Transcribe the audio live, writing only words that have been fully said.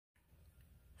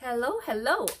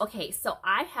Hello. Okay, so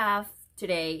I have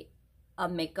today a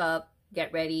makeup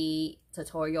get ready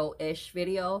tutorial-ish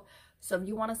video. So if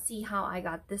you want to see how I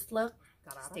got this look,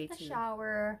 got out of the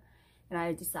shower and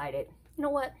I decided, you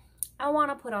know what? I want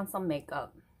to put on some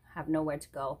makeup. Have nowhere to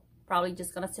go. Probably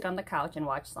just gonna sit on the couch and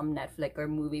watch some Netflix or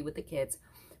movie with the kids.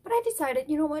 But I decided,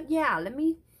 you know what? Yeah, let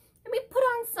me put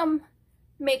on some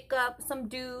makeup, some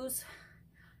dews.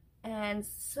 And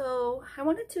so I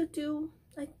wanted to do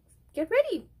like get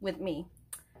ready with me.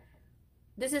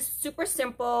 This is super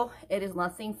simple. It is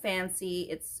nothing fancy.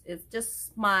 It's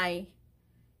just my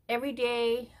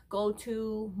everyday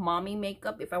go-to mommy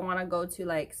makeup if I want to go to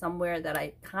like somewhere that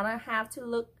I kind of have to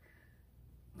look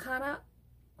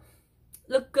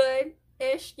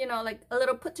good-ish, you know, like a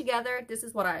little put together. This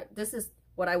is what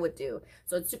I would do.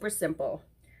 So it's super simple.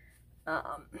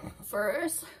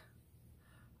 First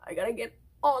I gotta get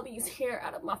all these hair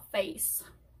out of my face.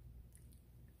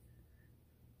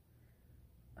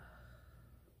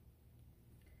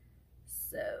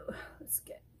 So let's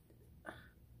get,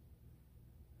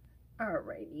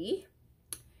 alrighty.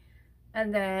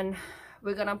 And then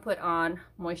we're gonna put on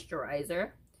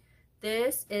moisturizer.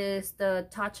 This is the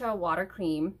Tatcha water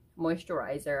cream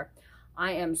moisturizer.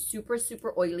 I am super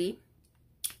oily,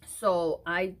 so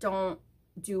I don't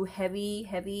do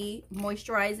heavy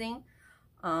moisturizing.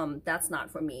 That's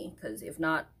not for me, because if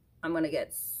not, I'm gonna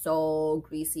get so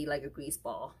greasy like a grease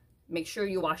ball. Make sure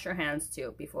you wash your hands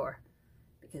too before,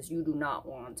 because you do not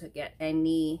want to get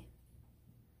any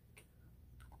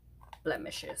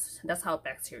blemishes. That's how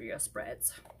bacteria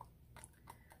spreads.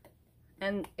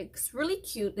 And it's really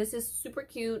cute. This is super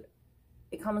cute.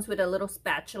 It comes with a little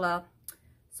spatula,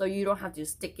 so you don't have to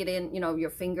stick it in, you know, your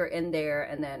finger in there.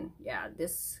 And then, yeah,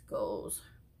 this goes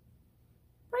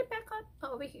right back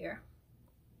up over here.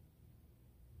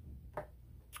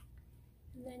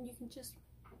 And then you can just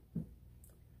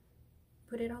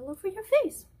put it all over your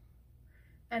face.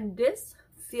 And this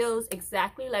feels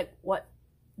exactly like what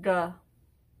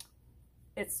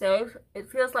it says. It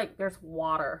feels like there's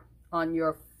water on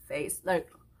your face. Like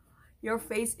your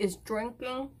face is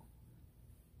drinking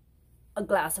a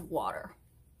glass of water.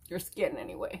 Your skin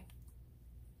anyway.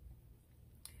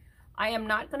 I am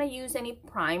not going to use any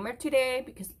primer today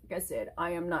because, like I said, I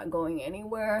am not going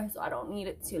anywhere. So I don't need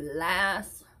it to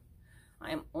last.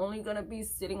 I am only going to be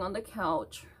sitting on the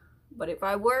couch. But if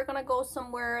I were gonna go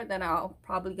somewhere, then I'll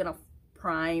probably gonna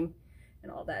prime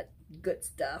and all that good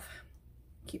stuff,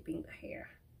 keeping the hair.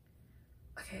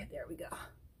 Okay, there we go.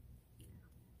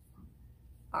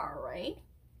 All right,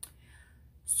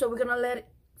 so we're gonna let it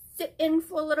sit in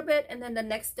for a little bit, and then the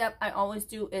next step I always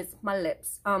do is my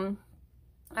lips. I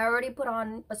already put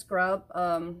on a scrub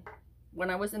when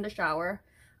I was in the shower.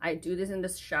 I do this in the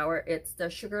shower. It's the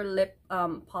Sugar Lip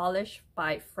Polish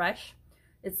by Fresh.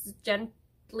 It's gently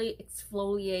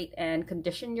exfoliate and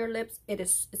condition your lips.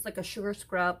 It's like a sugar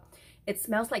scrub. It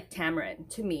smells like tamarind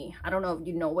to me. I don't know if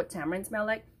you know what tamarind smell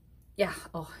like. Yeah,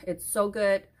 oh, it's so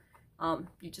good.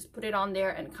 You just put it on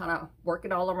there and kind of work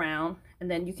it all around, and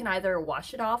then you can either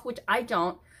wash it off, which I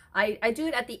don't. I do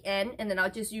it at the end, and then I'll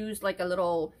just use like a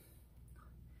little,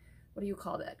 what do you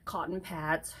call that, cotton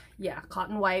pads, yeah,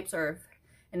 cotton wipes, and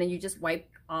then you just wipe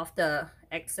off the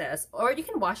excess, or you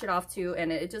can wash it off too,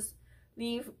 and it just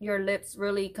leave your lips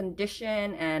really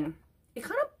conditioned, and it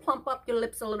kind of plump up your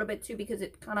lips a little bit too, because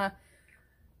it kind of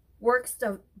works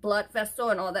the blood vessel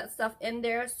and all that stuff in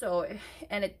there. So,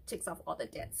 and it takes off all the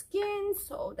dead skin,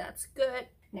 so that's good.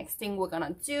 Next thing we're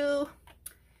gonna do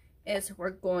is we're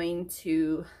going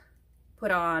to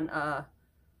put on a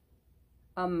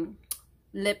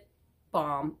lip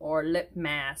balm or lip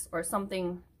mask or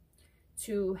something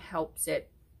to help it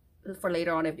for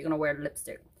later on if you're gonna wear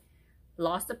lipstick.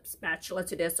 Lost a spatula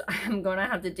to this, so I'm gonna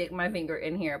have to dig my finger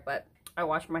in here, but I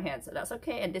washed my hands, so that's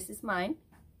okay. And this is mine,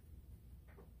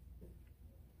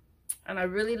 and I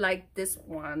really like this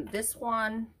one. This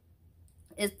one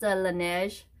is the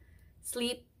Laneige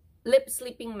lip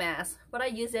sleeping mask, but I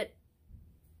use it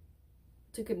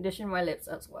to condition my lips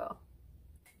as well.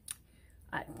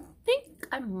 I think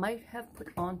I might have put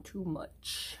on too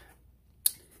much,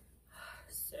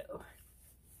 so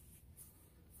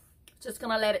just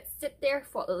gonna let it sit there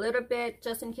for a little bit,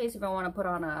 just in case if I want to put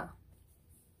on a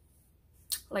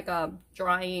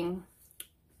drying,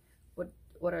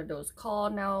 what are those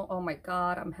called now? Oh my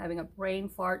god, I'm having a brain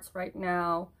farts right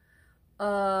now.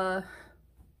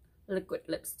 Liquid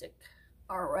lipstick.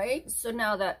 All right, so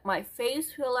now that my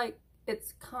face feel like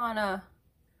it's kind of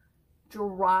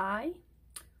dry,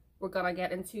 we're gonna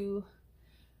get into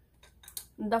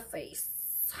the face.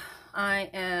 I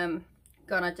am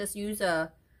gonna just use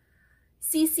a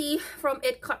CC from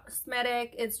It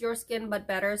Cosmetic. It's Your Skin But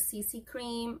Better CC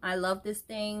cream. I love this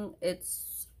thing.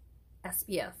 It's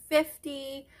SPF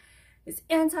 50. It's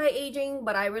anti-aging,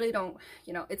 but I really don't,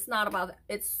 you know, it's not about,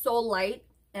 it's so light,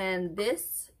 and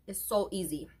this is so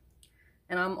easy.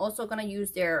 And I'm also gonna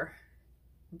use their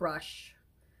brush.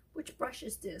 Which brush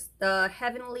is this? The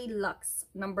Heavenly Luxe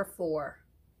number 4.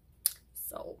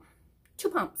 So 2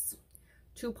 pumps.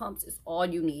 2 pumps is all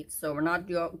you need. So we're not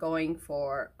going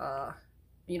for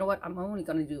you know what, I'm only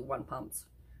gonna do 1 pump.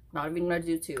 Not even gonna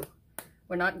do 2.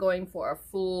 We're not going for a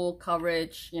full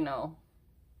coverage, you know,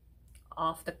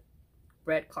 off the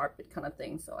red carpet kind of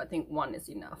thing. So I think 1 is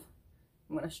enough.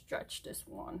 I'm gonna stretch this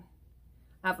one.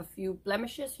 I have a few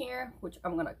blemishes here which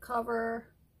I'm gonna cover,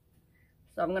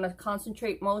 so I'm gonna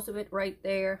concentrate most of it right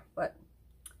there, but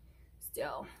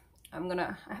still I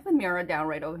have a mirror down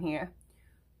right over here,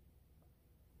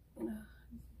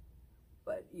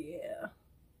 but yeah.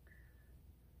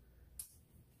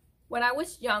 When I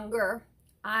was younger,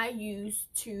 I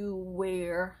used to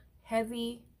wear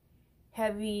heavy,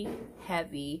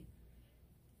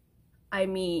 I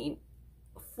mean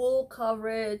full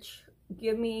coverage,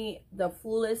 give me the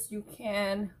fullest you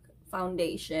can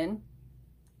foundation,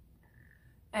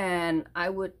 and I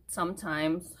would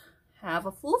sometimes have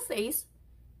a full face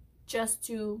just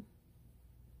to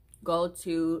go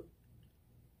to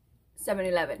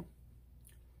 7-Eleven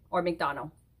or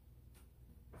McDonald's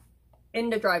in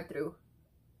the drive-thru.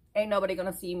 Ain't nobody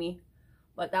gonna see me.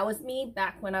 But that was me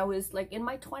back when I was like in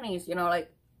my 20s, you know, like,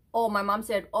 oh, my mom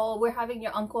said, oh, we're having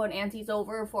your uncle and aunties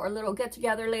over for a little get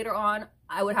together later on.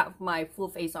 I would have my full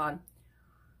face on.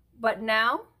 But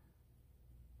now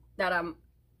that I'm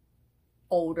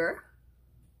older,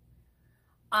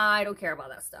 I don't care about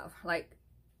that stuff. Like,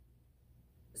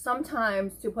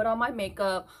 sometimes to put on my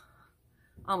makeup,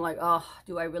 I'm like, oh,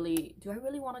 do I really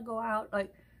want to go out?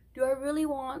 Like, do I really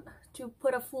want to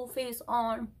put a full face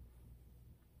on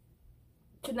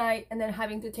tonight and then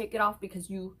having to take it off? Because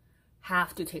you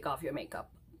have to take off your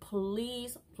makeup.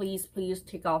 Please, please, please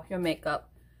take off your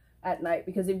makeup at night,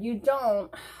 because if you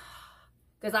don't,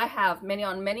 because I have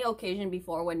on many occasions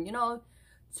before when, you know,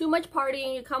 too much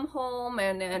partying, you come home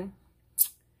and then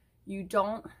you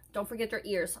don't forget your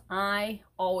ears. I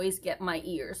always get my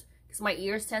ears because my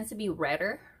ears tends to be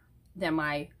redder than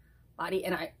my body,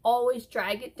 and I always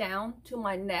drag it down to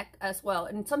my neck as well,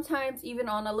 and sometimes even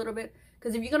on a little bit,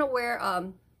 because if you're gonna wear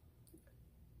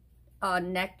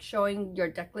neck showing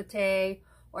your décolleté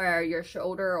or your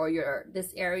shoulder or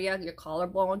this area, your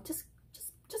collarbone, just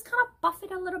kind of buff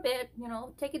it a little bit, you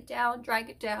know, take it down, drag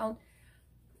it down.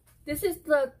 This is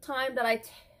the time that I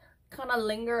kind of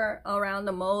linger around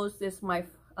the most, is my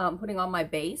putting on my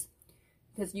base,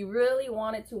 because you really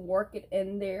want it to work it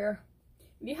in there.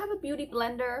 If you have a beauty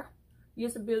blender,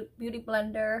 use a beauty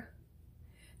blender.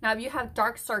 Now, if you have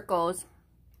dark circles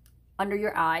under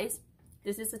your eyes,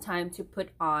 this is the time to put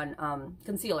on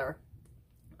concealer.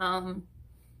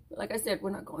 Like I said,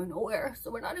 we're not going nowhere, so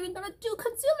we're not even gonna do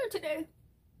concealer today.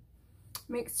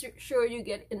 Make sure you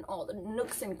get in all the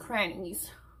nooks and crannies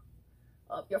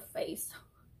of your face.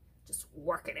 Just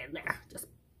work it in there, just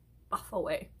buff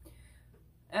away.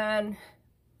 And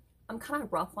I'm kind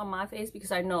of rough on my face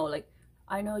because I know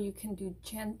you can do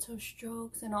gentle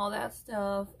strokes and all that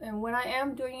stuff, and when I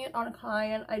am doing it on a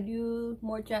client, I do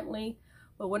more gently,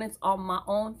 but when it's on my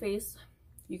own face,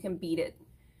 you can beat it.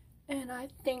 And I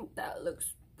think that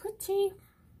looks pretty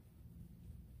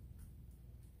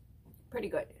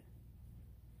good.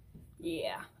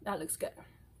 Yeah, that looks good,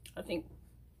 I think.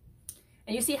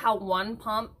 And you see how 1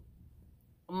 pump,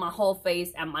 my whole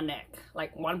face and my neck,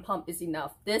 like 1 pump is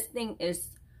enough. This thing is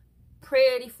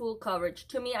pretty full coverage.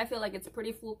 To me, I feel like it's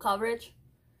pretty full coverage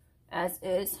as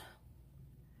is.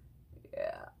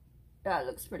 Yeah, that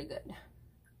looks pretty good.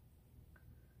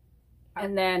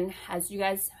 And then, as you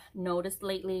guys noticed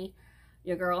lately,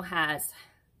 your girl has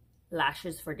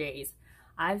lashes for days.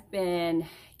 I've been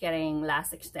getting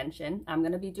lash extension. I'm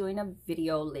gonna be doing a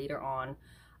video later on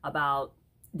about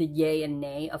the yay and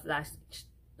nay of lash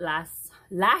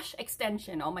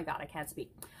extension. Oh my god, I can't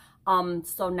speak.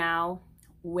 So now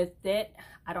with it,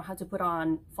 I don't have to put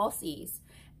on falsies,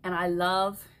 and I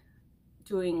love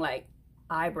doing like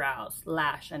eyebrows,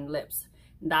 lash, and lips.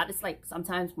 That is like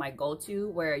sometimes my go-to,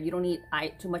 where you don't need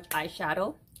too much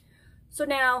eyeshadow. So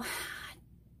now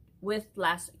with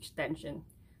lash extension,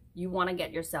 you want to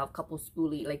get yourself a couple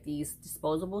spoolie, like these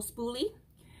disposable spoolie,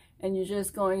 and you're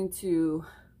just going to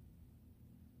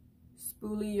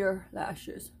spoolie your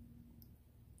lashes,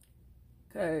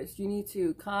 because you need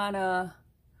to kind of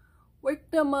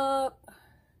wake them up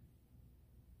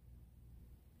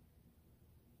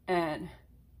and,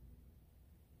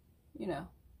 you know,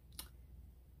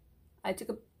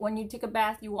 when you take a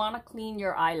bath, you want to clean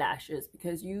your eyelashes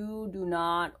because you do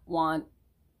not want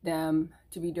them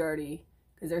to be dirty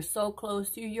because they're so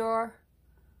close to your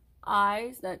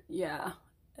eyes that, yeah,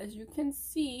 as you can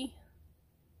see,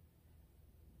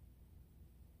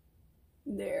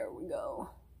 there we go.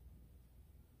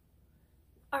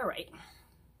 All right,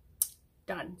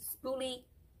 done. Spoolie,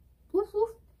 woof woof,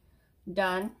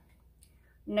 done.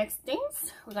 Next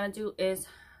things we're gonna do is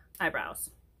eyebrows,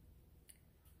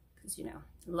 because you know,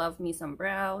 love me some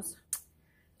brows.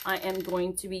 I am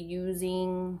going to be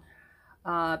using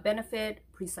Benefit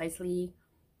Precisely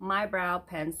My Brow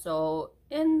Pencil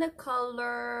in the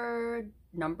color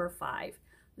number 5.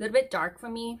 A little bit dark for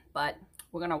me, but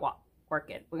we're gonna work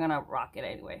it. We're gonna rock it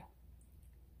anyway.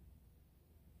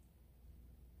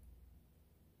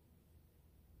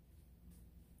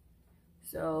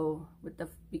 So with the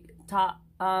top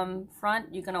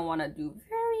front, you're gonna want to do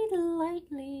very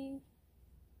lightly.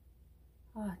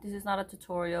 This is not a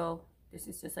tutorial. This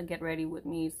is just a get ready with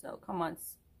me. So come on,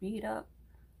 speed up.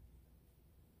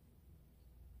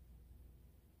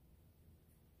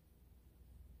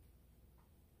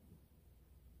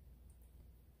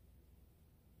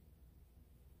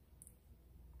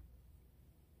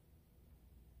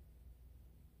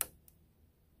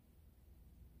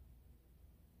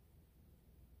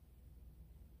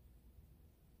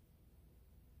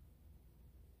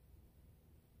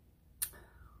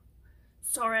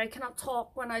 Sorry, I cannot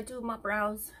talk when I do my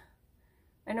brows.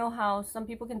 I know how some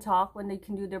people can talk when they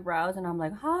can do their brows, and I'm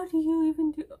like, how do you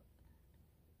even do?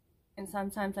 And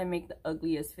sometimes I make the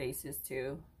ugliest faces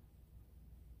too.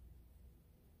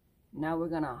 Now we're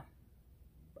gonna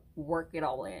work it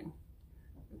all in,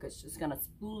 because it's just gonna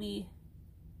spoolie.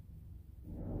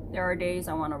 There are days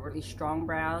I want a really strong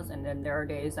brows, and then there are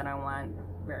days that I want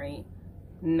very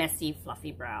messy,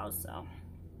 fluffy brows. So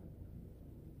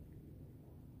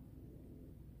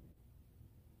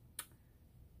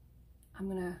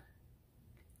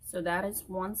so that is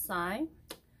one side.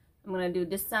 I'm gonna do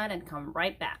this side and come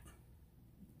right back.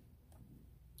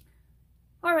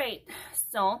 All right,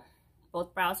 so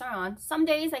both brows are on. Some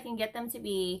days I can get them to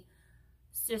be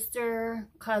sister,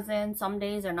 cousin. Some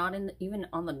days they're not even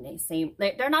on the same,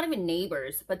 they're not even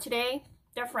neighbors, but today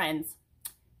they're friends.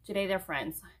 Today they're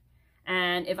friends.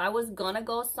 And if I was gonna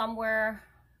go somewhere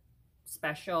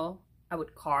special, I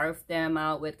would carve them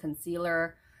out with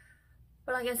concealer.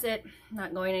 But like I said,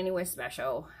 not going anywhere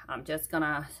special. I'm just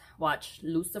gonna watch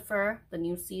Lucifer. The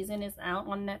new season is out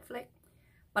on Netflix.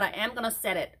 But I am gonna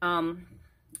set it.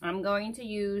 I'm going to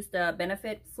use the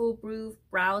Benefit Foolproof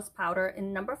Brows Powder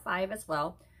in number 5 as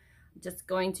well. I'm just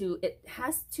going to, it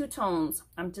has 2 tones.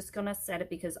 I'm just gonna set it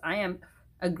because I am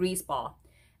a grease ball.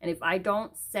 And if I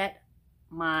don't set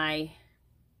my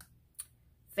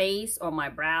face or my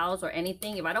brows or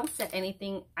anything, if I don't set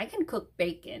anything, I can cook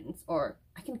bacon, or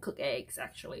I can cook eggs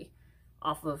actually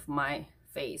off of my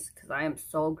face because I am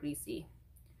so greasy.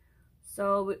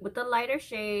 So with the lighter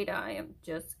shade, I am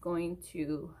just going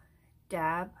to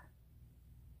dab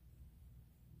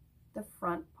the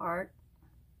front part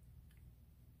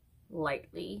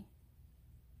lightly.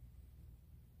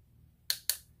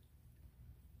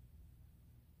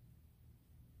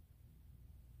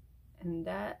 And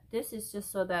this is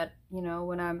just so that, you know,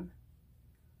 when I'm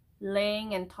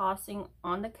laying and tossing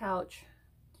on the couch,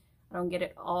 I don't get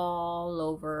it all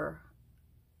over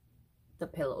the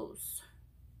pillows.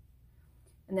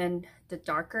 And then the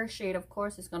darker shade, of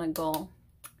course, is gonna go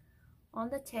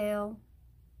on the tail.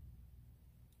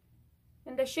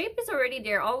 And the shape is already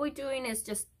there. All we're doing is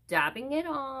just dabbing it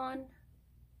on.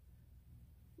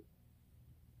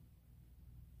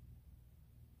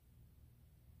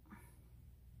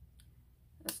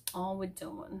 That's all we're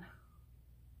doing.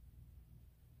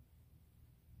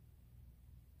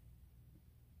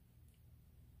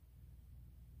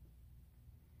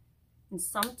 And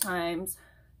sometimes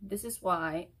this is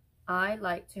why I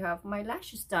like to have my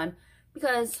lashes done,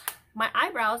 because my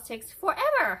eyebrows takes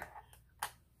forever.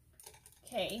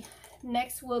 Okay,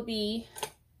 next will be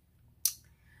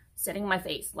setting my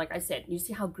face. Like I said, you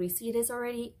see how greasy it is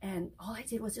already, and all I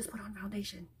did was just put on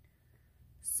foundation.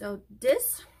 So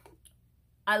this,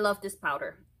 I love this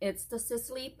powder. It's the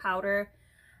Sisley powder,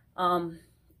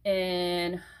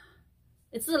 and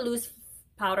it's the loose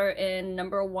powder in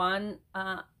number 1,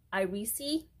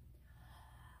 irisee.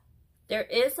 There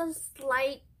is a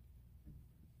slight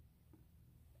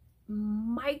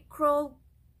micro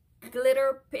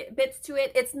glitter bits to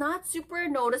it. It's not super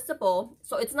noticeable,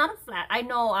 so it's not a flat. I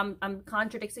know I'm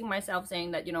contradicting myself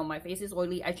saying that, you know, my face is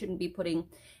oily, I shouldn't be putting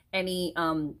any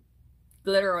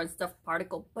glitter and stuff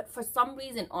particle, but for some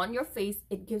reason on your face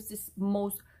it gives this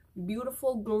most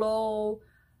beautiful glow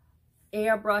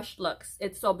airbrush Luxe.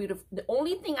 It's so beautiful. The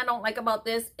only thing I don't like about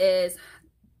this is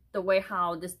the way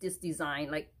how this design,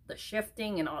 like the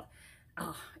shifting and all.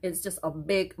 It's just a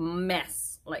big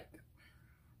mess, like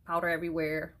powder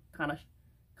everywhere kind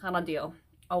of deal.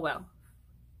 Oh well,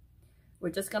 we're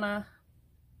just gonna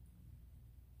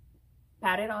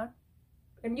pat it on,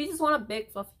 and you just want a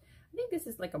big fluff. I think this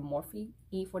is like a Morphe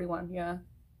E41. Yeah,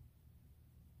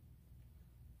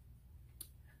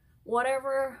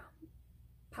 whatever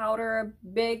powder,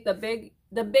 the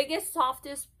biggest,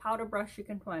 softest powder brush you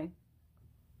can find.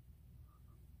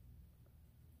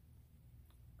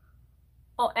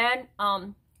 Oh, and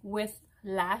with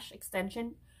lash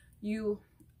extension, you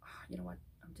know what,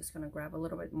 I'm just gonna grab a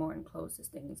little bit more and close this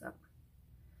things up.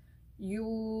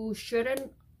 You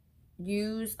shouldn't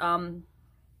use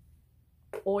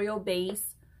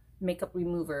oil-based makeup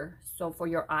remover. So for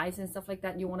your eyes and stuff like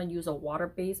that, you want to use a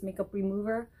water-based makeup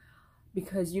remover,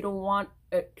 because you don't want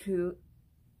it to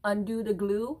undo the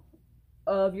glue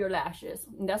of your lashes.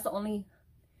 And that's the only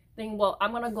thing. Well,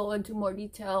 I'm gonna go into more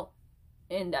detail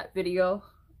in that video.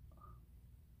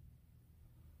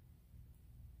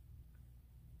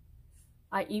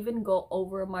 I even go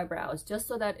over my brows just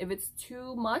so that if it's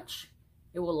too much,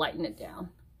 it will lighten it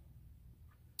down.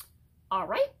 All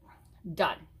right,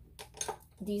 done.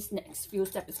 These next few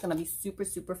steps is gonna be super,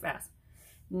 super fast.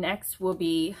 Next will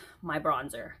be my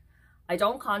bronzer. I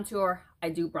don't contour, I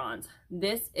do bronze.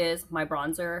 This is my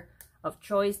bronzer of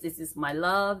choice. This is my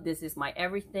love. This is my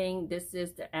everything. This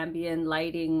is the Ambient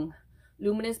Lighting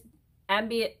Luminous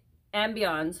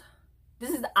Ambient.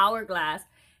 This is the Hourglass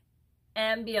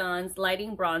Ambient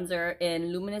Lighting Bronzer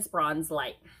in Luminous Bronze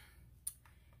Light.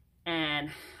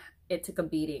 And it took a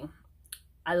beating.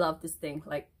 I love this thing,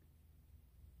 like,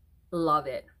 love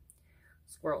it.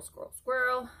 Squirrel, squirrel,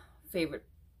 squirrel. Favorite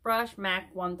brush,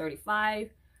 MAC 135.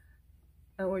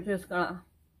 And we're just gonna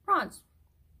bronze.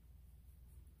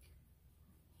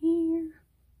 Here.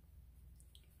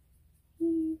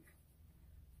 Here.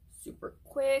 Super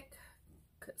quick,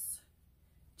 because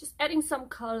just adding some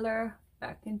color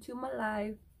back into my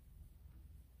life.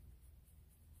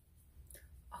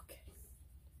 Okay.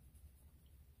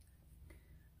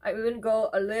 I even go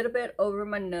a little bit over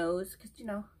my nose, because, you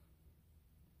know,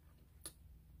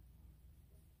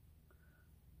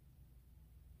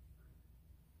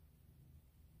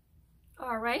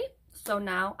 all right, so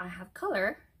now I have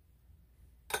color.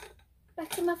 Back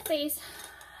to my face,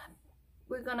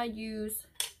 we're gonna use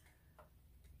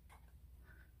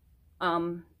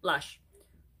blush.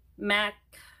 MAC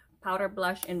powder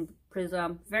blush in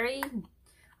Prism.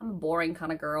 I'm a boring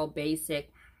kind of girl,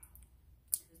 basic.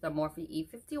 The Morphe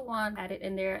E51. Add it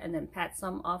in there and then pat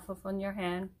some off of on your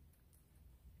hand.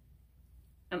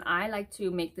 And I like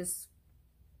to make this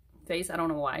face, I don't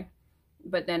know why.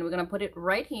 But then we're gonna put it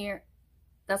right here.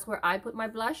 That's where I put my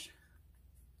blush.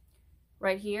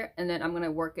 Right here. And then I'm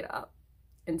gonna work it up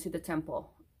into the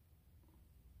temple.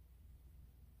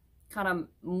 Kind of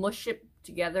mush it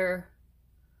together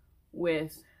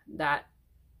with that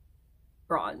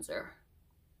bronzer.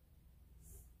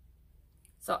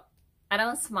 So I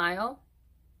don't smile,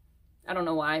 I don't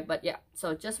know why, but yeah,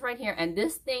 so just right here. And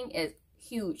this thing is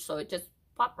huge, so it just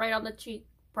popped right on the cheek,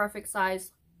 perfect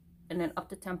size, and then up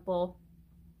the temple,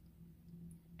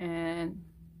 and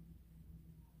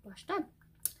blush done.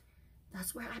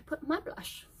 That's where I put my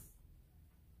blush.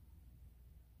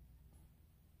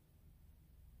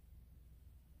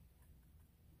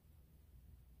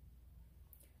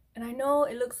 And I know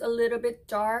it looks a little bit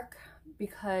dark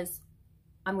because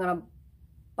I'm gonna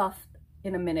buff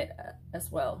in a minute as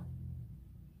well.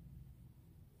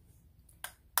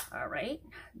 All right,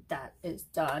 that is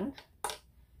done.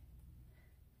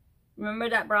 Remember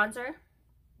that bronzer?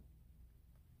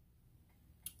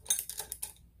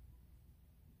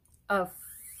 A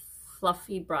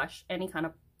fluffy brush, any kind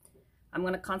of, I'm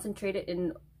gonna concentrate it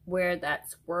in where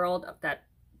that squirrel, that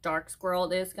dark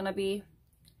squirrel is gonna be.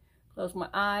 Close my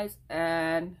eyes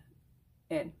and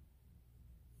in.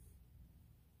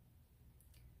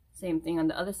 Same thing on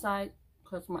the other side.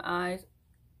 Close my eyes,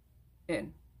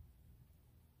 in.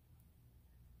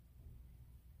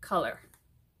 Color.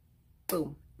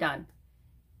 Boom, done.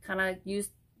 Kind of use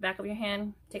back of your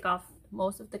hand, take off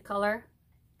most of the color,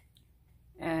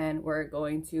 and we're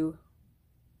going to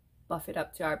buff it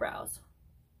up to our brows.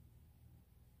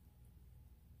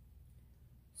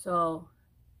 So,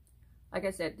 like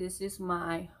I said, this is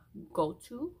my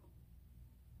go-to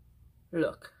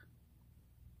look.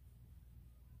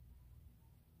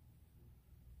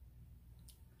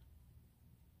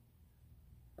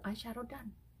 Eyeshadow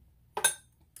done.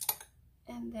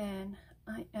 And then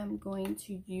I am going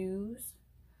to use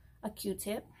a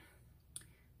Qtip.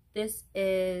 This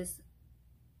is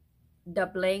the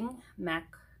Bling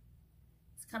MAC.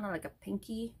 It's kind of like a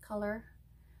pinky color.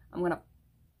 I'm gonna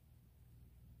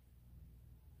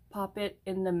pop it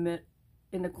in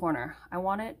the corner. I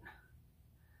wanted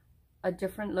a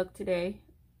different look today.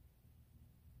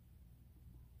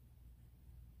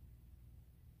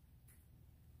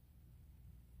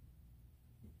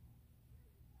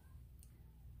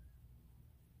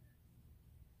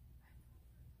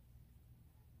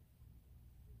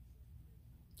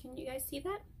 Can you guys see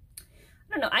that? I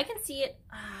don't know. I can see it.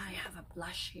 I have a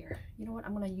blush here. You know what?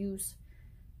 I'm going to use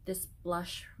this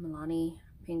blush, Milani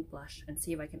pink blush, and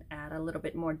see if I can add a little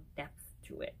bit more depth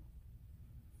to it.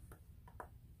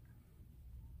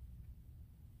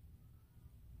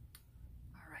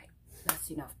 All right. That's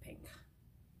enough pink.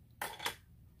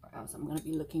 Or else I'm going to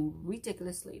be looking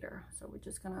ridiculous later. So we're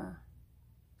just going to...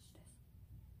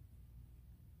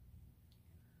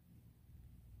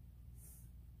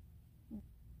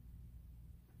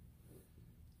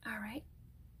 All right,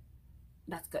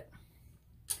 that's good.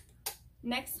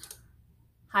 Next,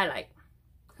 highlight.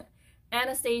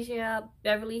 Anastasia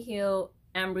Beverly Hills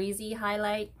Amrezy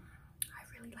highlight.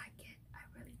 I really like it.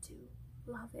 I really do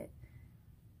love it.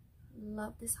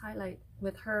 Love this highlight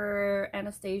with her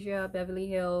Anastasia Beverly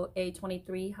Hills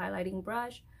A23 highlighting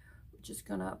brush. We're just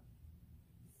gonna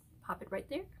pop it right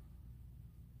there.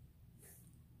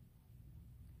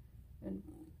 And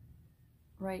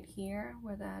right here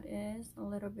where that is, a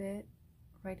little bit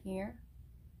right here,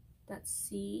 that's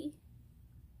C.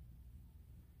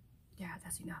 Yeah,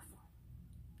 that's enough.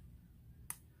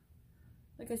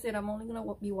 Like I said, I'm only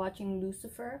gonna be watching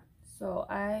Lucifer, so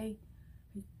I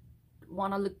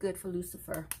want to look good for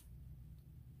Lucifer.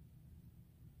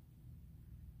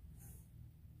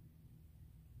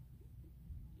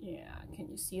 Yeah, can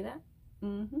you see that?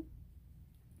 And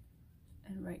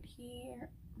right here,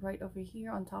 right over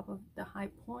here on top of the high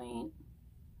point,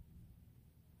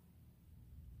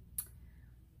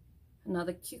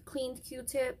 another clean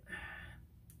Q-tip.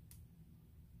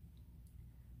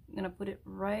 I'm gonna put it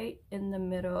right in the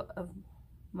middle of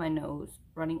my nose,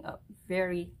 running up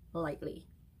very lightly.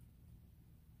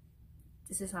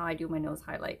 This is how I do my nose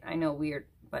highlight. I know, weird,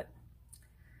 but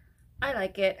I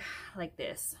like it like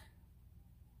this.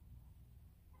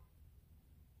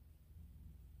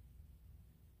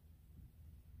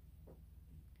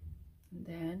 And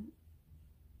then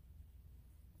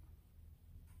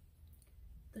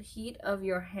the heat of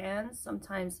your hands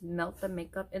sometimes melt the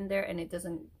makeup in there and it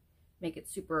doesn't make it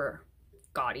super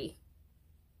gaudy.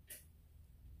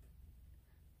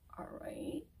 All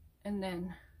right, and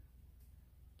then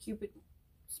Cupid's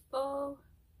bow.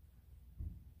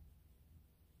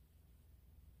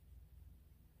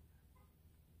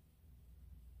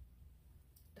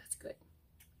 That's good.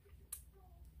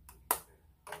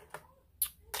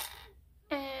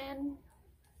 And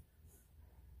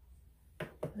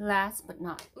last but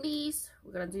not least,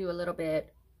 we're gonna do a little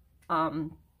bit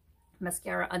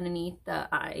mascara underneath the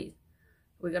eye.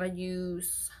 We're gonna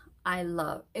use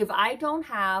if I don't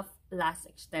have lash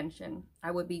extension,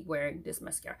 I would be wearing this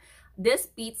mascara. This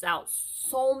beats out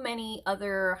so many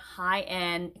other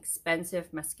high-end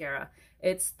expensive mascara.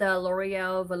 It's the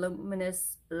L'Oreal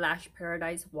Voluminous Lash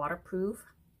Paradise Waterproof,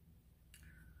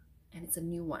 and it's a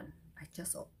new one. I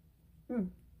just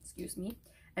excuse me,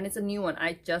 and it's a new one.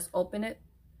 I just opened it.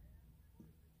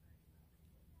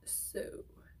 So,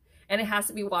 and it has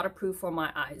to be waterproof for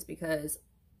my eyes because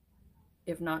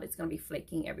if not, it's gonna be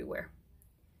flaking everywhere.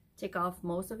 Take off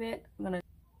most of it. I'm gonna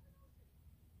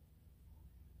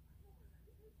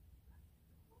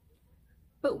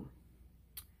boom,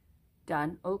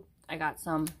 done. Oh, I got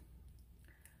some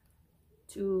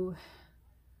to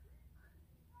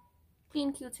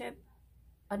clean Q-tip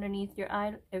underneath your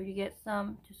eye. If you get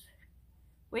some, just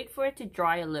wait for it to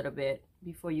dry a little bit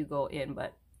before you go in,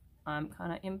 but I'm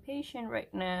kind of impatient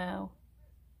right now.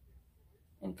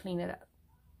 And clean it up.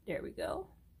 There we go.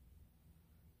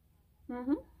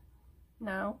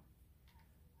 Now,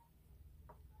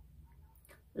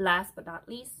 last but not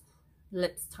least,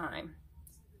 lips time.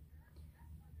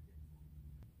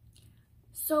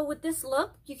 So with this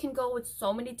look, you can go with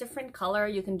so many different color.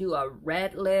 You can do a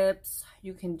red lips.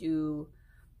 You can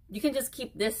just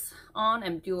keep this on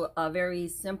and do a very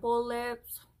simple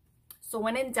lips. So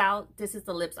when in doubt, this is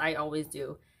the lips I always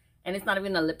do. And it's not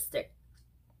even a lipstick.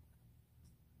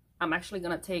 I'm actually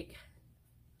gonna take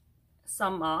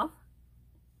some off.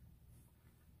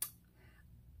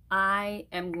 I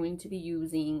am going to be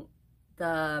using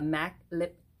the MAC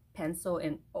Lip Pencil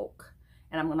in Oak.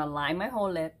 And I'm gonna line my whole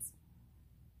lips.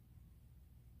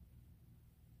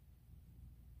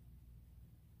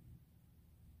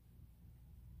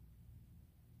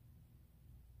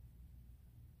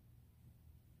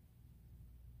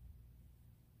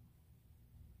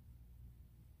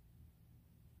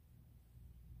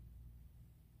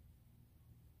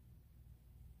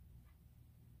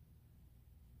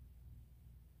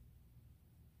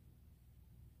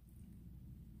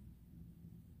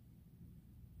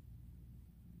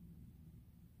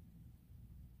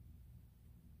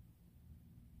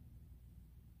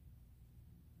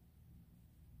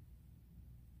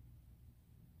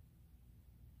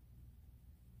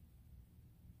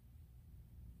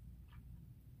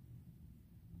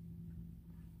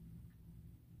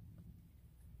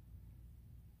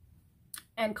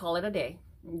 and call it a day.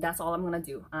 That's all I'm gonna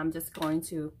do. I'm just going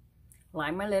to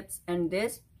line my lips, and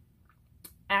this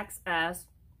acts as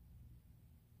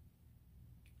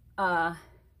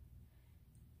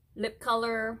lip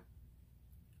color,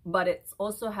 but it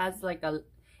also has like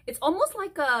it's almost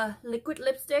like a liquid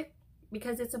lipstick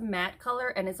because it's a matte color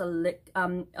and it's a lip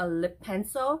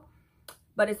pencil,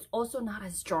 but it's also not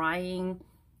as drying,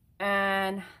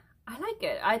 and I like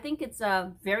it. I think it's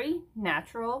very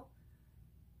natural,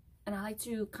 and I like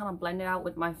to kind of blend it out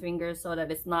with my fingers so that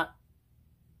it's not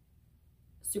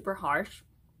super harsh.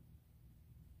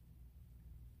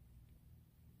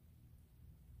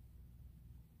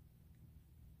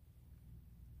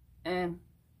 And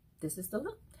this is the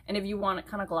look. And if you want it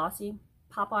kind of glossy,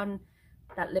 pop on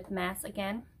that lip mask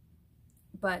again,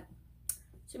 but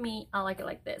to me, I like it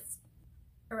like this.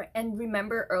 All right, and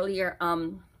remember earlier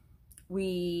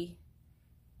we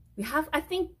have, I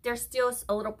think there's still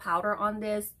a little powder on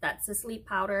this, that Sisley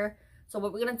powder. So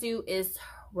what we're gonna do is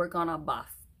we're gonna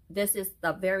buff. This is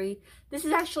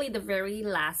actually the very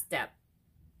last step.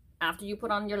 After you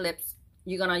put on your lips,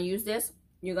 you're gonna use this,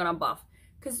 you're gonna buff,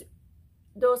 because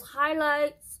those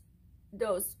highlights,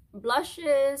 those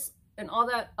blushes, and all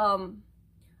that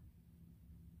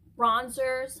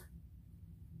bronzers,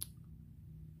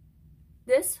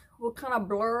 this will kind of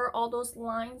blur all those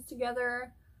lines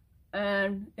together.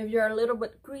 And if you're a little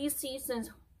bit greasy, since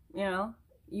you know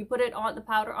you put it on, the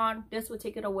powder on, this will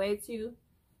take it away too.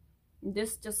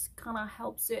 This just kind of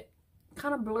helps it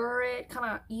kind of blur it,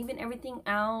 kind of even everything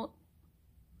out.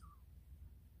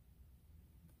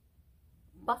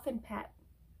 Buff and pat.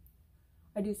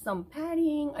 I do some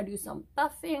patting, I do some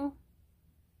buffing.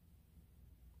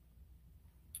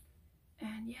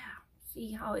 And yeah,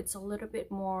 see how it's a little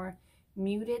bit more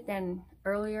muted than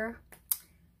earlier.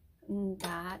 And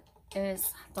that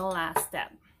is the last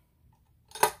step.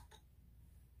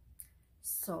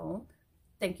 So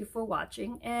thank you for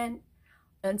watching, and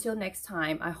until next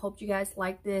time, I hope you guys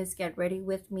like this get ready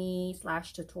with me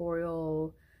 /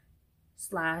 tutorial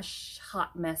 /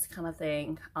 hot mess kind of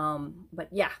thing. But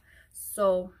yeah,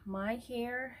 so my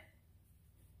hair,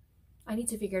 I need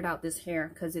to figure it out, this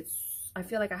hair, because I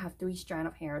feel like I have 3 strands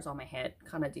of hairs on my head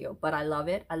kind of deal, but I love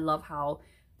it. I love how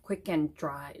quick and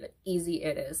dry, like easy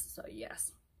it is. So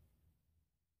yes.